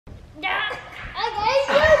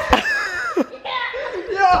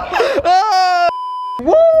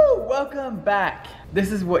Woo! Welcome back.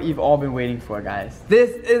 This is what you've all been waiting for, guys. This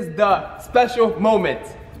is the special moment.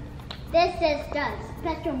 This is the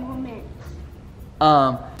special moment.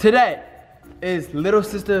 Today is little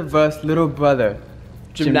sister versus little brother.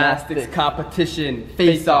 Gymnastics competition,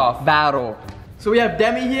 face-off, battle. So we have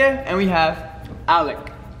Demi here and we have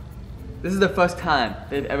Alec. This is the first time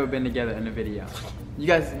they've ever been together in a video. You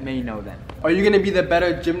guys may know them. Are you gonna be the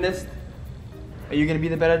better gymnast? Are you gonna be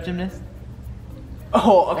the better gymnast?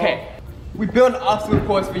 Oh, okay. We built an obstacle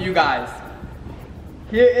course for you guys.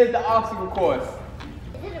 Here is the obstacle course.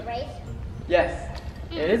 Is it a race? Yes,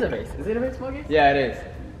 it is a race. Is it a race, Smokey? Yeah, it is.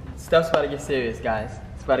 Stuff's about to get serious, guys.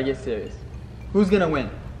 It's about to get serious. Who's gonna win?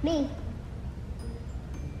 Me.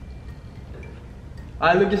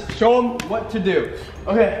 Alright, look, just show them what to do.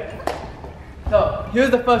 Okay. So, here's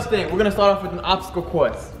the first thing. We're gonna start off with an obstacle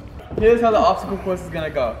course. Here's how the obstacle course is gonna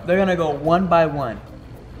go. They're gonna go one by one.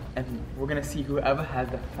 And we're gonna see whoever has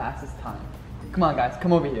the fastest time. Come on, guys,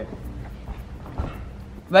 come over here.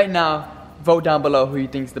 Right now, vote down below who you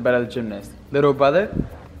think is the better gymnast. Little brother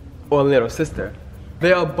or little sister.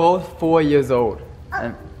 They are both 4 years old.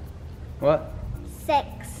 And what?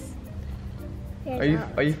 6. Are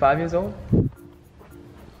you 5 years old?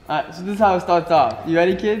 Alright, so this is how it starts off. You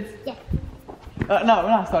ready, kids? Yeah. No, we're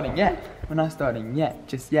not starting yet. We're not starting yet,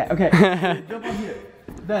 just yet. Okay, jump on here.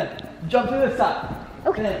 Then, jump to the side.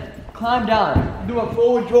 Okay. Then, climb down. Do a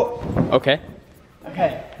forward draw. Okay.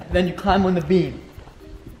 Okay, then you climb on the beam.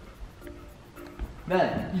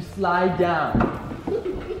 Then, you slide down.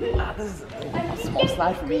 This is a small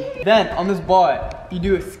slide for me. Then, on this bar, you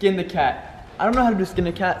do a skin the cat. I don't know how to do skin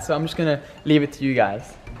the cat, so I'm just gonna leave it to you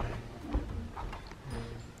guys.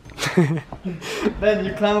 Then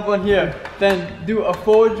you climb up on here. Then do a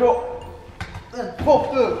forward draw. Then pull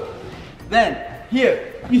through. Then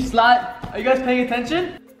here you slide. Are you guys paying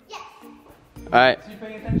attention? Yes. All right. So you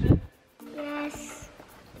paying attention? Yes.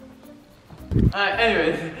 All right.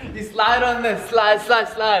 Anyways, you slide on this. Slide, slide,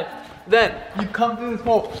 slide. Then you come through this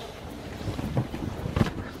hole.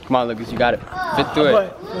 Come on, Lucas, you got it. Fit through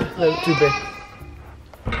it. Wait, too big.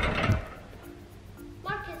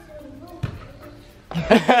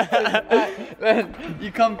 Then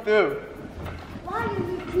you come through. Why are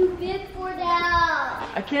you too big for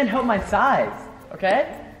that? I can't help my size,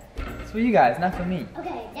 okay? It's for you guys, not for me.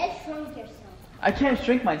 Okay, let's shrink yourself. I can't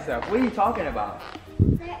shrink myself. What are you talking about?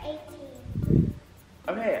 They're 18.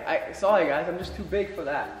 Okay, sorry guys, I'm just too big for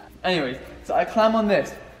that. Anyways, so I climb on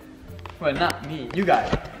this. Well, not me, you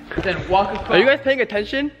guys. Then walk across. Are you guys paying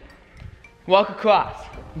attention? Walk across.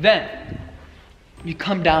 Then you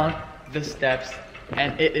come down the steps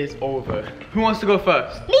and it is over. Who wants to go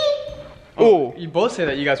first? Me. Oh, you both say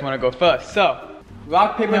that you guys want to go first. So,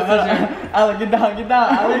 rock, paper, scissors. Alec, get down,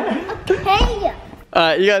 Alec. Okay.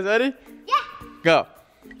 Alright, you guys ready? Yeah. Go.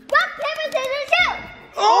 Rock, paper, scissors, shoot.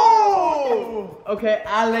 Oh! Okay,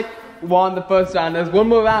 Alec won the first round. There's one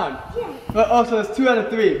more round. Yeah. But also, there's 2 out of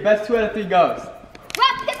 3. Best 2 out of 3 goes.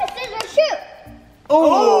 Rock, paper, scissors, shoot.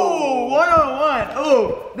 Oh, 1 on 1.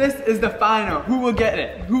 Oh, this is the final. Who will get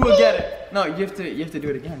it? Who will get it? No, you have to do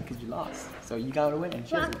it again because you lost. So you gotta win and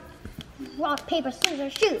choose it. Rock, paper,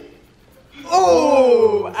 scissors, shoot.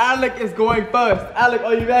 Oh, Alec is going first. Alec,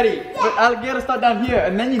 are you ready? Yeah. But Alec, you gotta start down here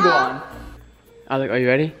and then you go on. Alec, are you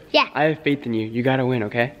ready? Yeah. I have faith in you. You gotta win,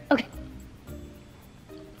 okay? Okay.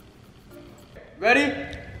 Ready,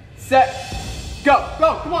 set, go.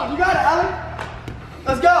 Go, come on, you got it, Alec.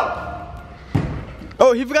 Let's go.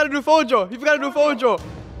 Oh, he forgot to do forward draw. Come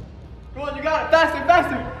on, you got it. Faster,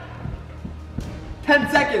 faster. 10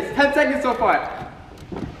 seconds. 10 seconds so far.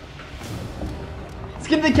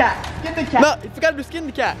 Skin the cat. Skin the cat. No, he forgot to do skin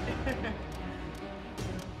the cat.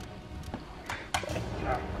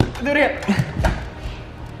 Do it again.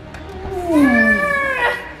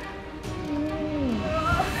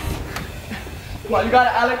 Come on, you got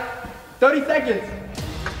it, Alec. 30 seconds.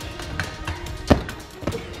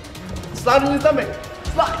 Slide on your stomach.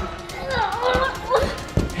 Slide.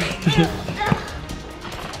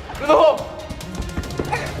 To the hole.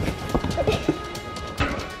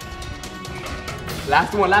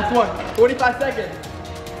 Last one. 45 seconds.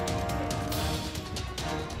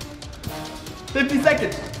 50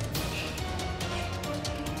 seconds.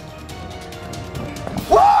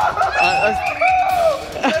 Let's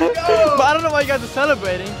go. But I don't know why you guys are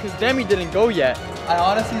celebrating, because Demi didn't go yet. I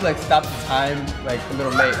honestly stopped the time a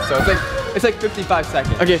little late, so it's like 55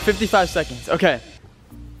 seconds. Okay, 55 seconds. Okay.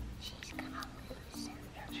 She's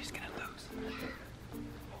gonna lose.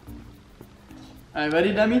 Alright,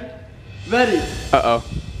 ready, Demi? Ready. Uh-oh.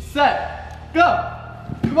 Set. Go.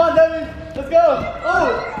 Come on, Demi. Let's go.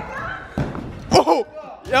 Oh. Oh!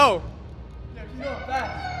 Yo! Yeah, she's going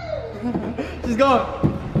fast. She's going.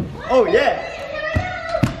 Oh, yeah.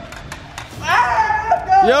 Ah, let's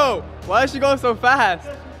go. Yo! Why is she going so fast?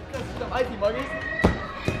 Some icy muggies.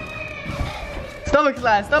 Stomach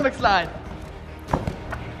slide, stomach slide.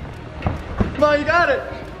 Come on, you got it.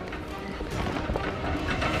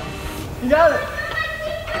 You got it.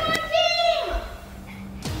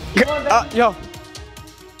 Come on, Demi. Yo!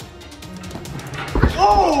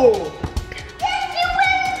 Oh!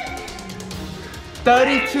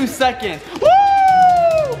 32 seconds. Woo!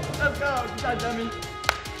 Let's go. Good job, Demi.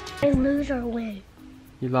 I lose or win?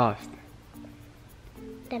 You lost.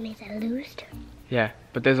 That means I lost. Yeah,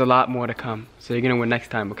 but there's a lot more to come, so you're gonna win next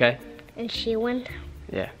time, okay? And she won.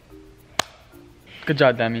 Yeah. Good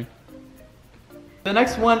job, Demi. The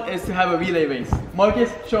next one is to have a relay race.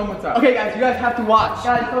 Marcus, show them what's up. Okay, guys, you guys have to watch.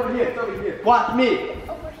 Guys, it's over here. It's over here. Watch me.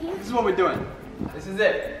 Over here? This is what we're doing. This is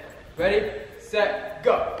it. Ready, set,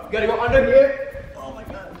 go. You gotta go under here. Oh my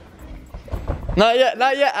god. Not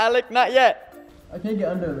yet, Alec, not yet. I can't get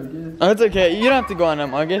under, Lucas. Oh, it's okay. You don't have to go under,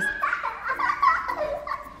 Marcus.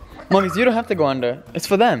 Marcus, you don't have to go under. It's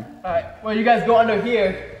for them. Alright, well, you guys go under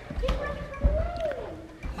here.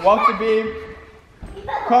 Walk the beam.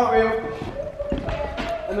 Cartwheel.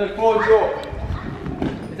 And then forward roll.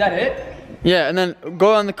 Is that it? Yeah, and then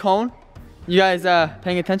go on the cone. You guys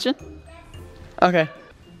paying attention? Okay.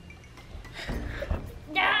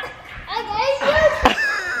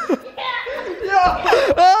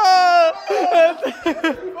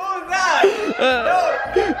 What was that?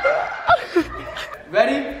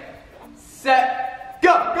 Ready, set,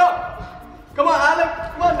 go, go. Come on, Alec.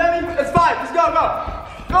 Come on, Demi. It's fine. Let's go, go.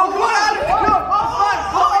 Go, come on, Alec. Go, come on,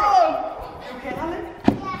 go. You okay, Alec?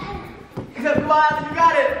 Yeah. Come on, Alec. You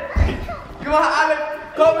got it. Come on, Alec.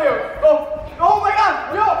 Come here. Go. Oh my God.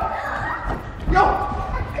 Yo. Yo.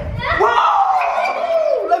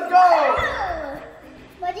 Whoa. Let's go.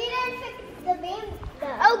 But you didn't fix the beam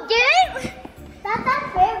though. Oh, did? That's not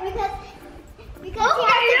fair because you have to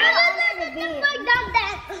go under the beam.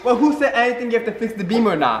 Well, who said anything you have to fix the beam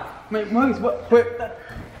or not? Wait, Marcus, what? Wait.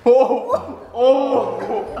 Oh. Oh.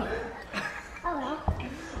 Oh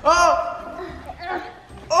Oh.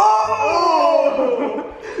 Oh.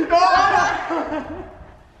 Oh.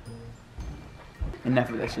 Enough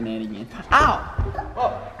of that shenanigans. Ow.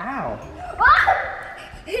 Oh. Ow.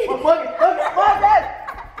 Oh, Marcus,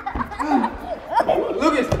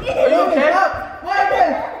 Lucas, are you okay?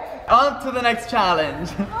 Marcus. On to the next challenge.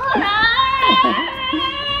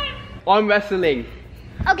 Arm wrestling.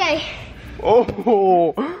 Okay.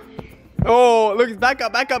 Oh. Oh, Lucas, back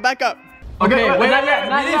up, back up, back up. Okay, wait, not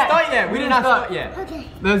we didn't start yet. We did not start yet. Okay.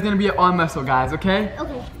 There's gonna be an arm wrestle, guys, okay?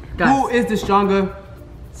 Okay. Guys. Who is the stronger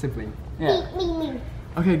sibling? Yeah. Me.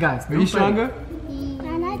 Okay, guys. Are you stronger?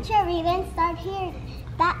 I'm not sure we didn't start here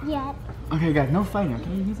that yet. Okay, guys, no fighting,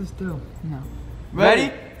 okay? You guys are still,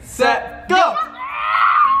 Ready, set, go!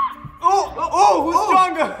 Oh, who's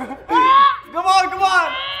stronger? Come on, come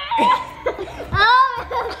on!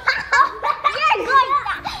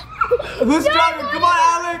 Who's stronger? Come on,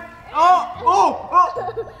 Alec! Oh!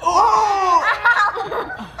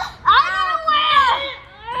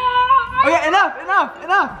 Okay,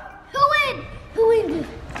 enough! Who wins?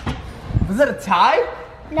 Was that a tie?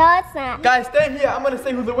 No, it's not. Guys, stand here. I'm gonna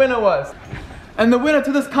say who the winner was. And the winner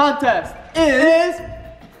to this contest is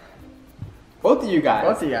both of you guys.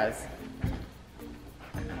 Both of you guys.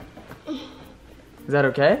 Is that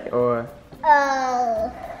okay? Or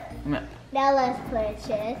Oh. mean, Now let's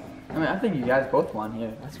purchase. I think you guys both won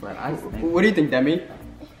here. That's what I think. What do you think, Demi?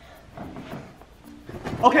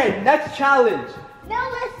 Okay, next challenge. Now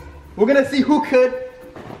let's. We're gonna see who could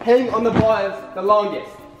hang on the bars the longest.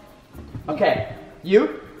 Okay,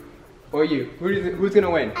 you or you? Who's gonna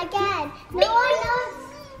win? Again. No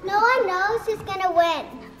one knows who's gonna win.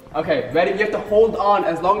 Okay, ready? You have to hold on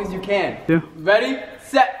as long as you can. Yeah. Ready,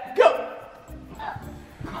 set, go!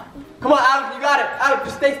 Come on, Alex, you got it. Alex,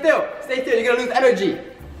 just stay still. Stay still, you're gonna lose energy.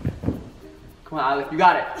 Come on, Alex, you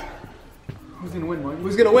got it. Who's gonna win, Mark?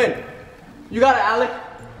 Who's gonna win? You got it, Alex.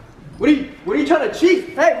 What are you trying to cheat?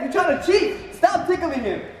 Hey, you trying to cheat? Stop tickling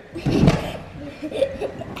him.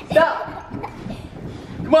 Stop.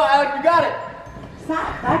 Come on, Alex, you got it.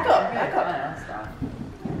 Stop, back up. Stop.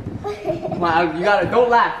 Come on, Alex, you got it. Don't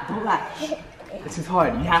laugh. This is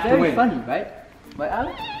hard. You have to Very win. funny, right? Right,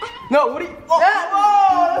 Alec? No, what are you? Oh. Yeah,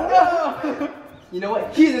 whoa, let's go. You know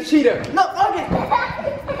what? He's a cheater. No, okay.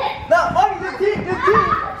 No, okay, good team.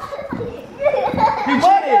 You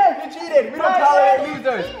cheated. We don't tolerate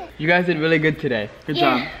losers. You guys did really good today. Good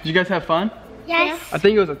job. Did you guys have fun? Yes. I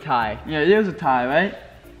think it was a tie. Yeah, it was a tie, right?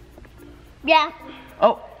 Yeah.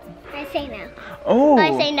 Oh. I say no. Oh.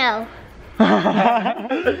 I say no.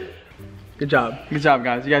 Good job. Good job,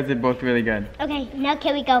 guys. You guys did both really good. Okay, now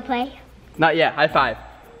can we go play? Not yet. High five.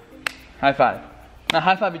 High five. Now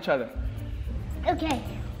high five each other. Okay.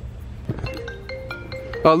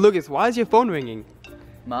 Oh, Lucas, why is your phone ringing?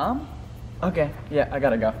 Mom? Okay. Yeah, I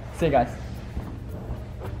gotta go. See you guys.